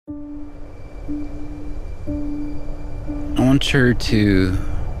I want her to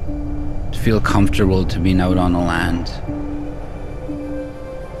feel comfortable to being out on the land.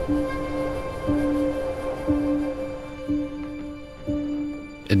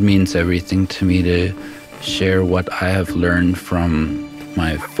 It means everything to me to share what I have learned from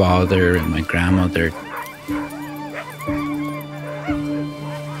my father and my grandmother.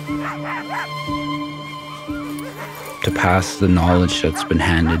 To pass the knowledge that's been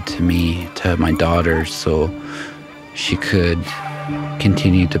handed to me to my daughter so she could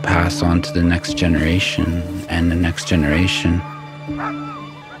continue to pass on to the next generation and the next generation.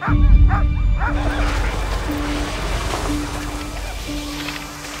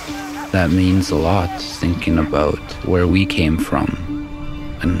 That means a lot, thinking about where we came from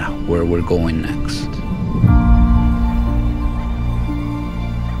and where we're going next.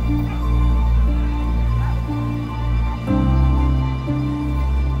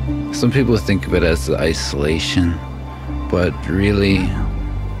 Some people think of it as isolation, but really,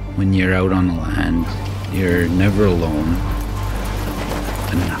 when you're out on the land, you're never alone.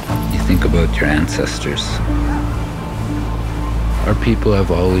 And you think about your ancestors. Our people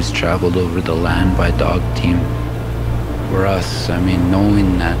have always traveled over the land by dog team. For us, I mean,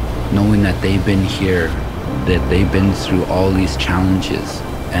 knowing that they've been here, that they've been through all these challenges,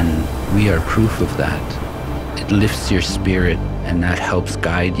 and we are proof of that. It lifts your spirit, and that helps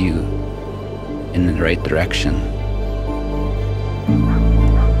guide you in the right direction.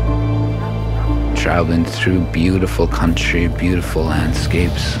 Traveling through beautiful country, beautiful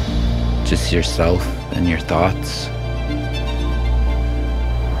landscapes, just yourself and your thoughts.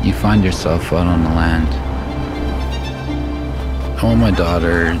 You find yourself out on the land. I want my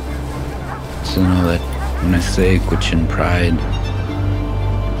daughter to know that when I say Gwich'in pride,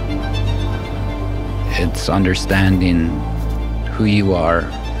 it's understanding who you are,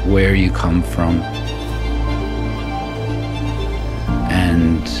 where you come from,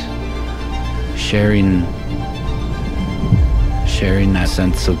 and sharing that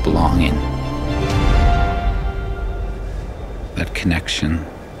sense of belonging. That connection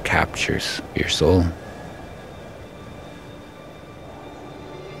captures your soul.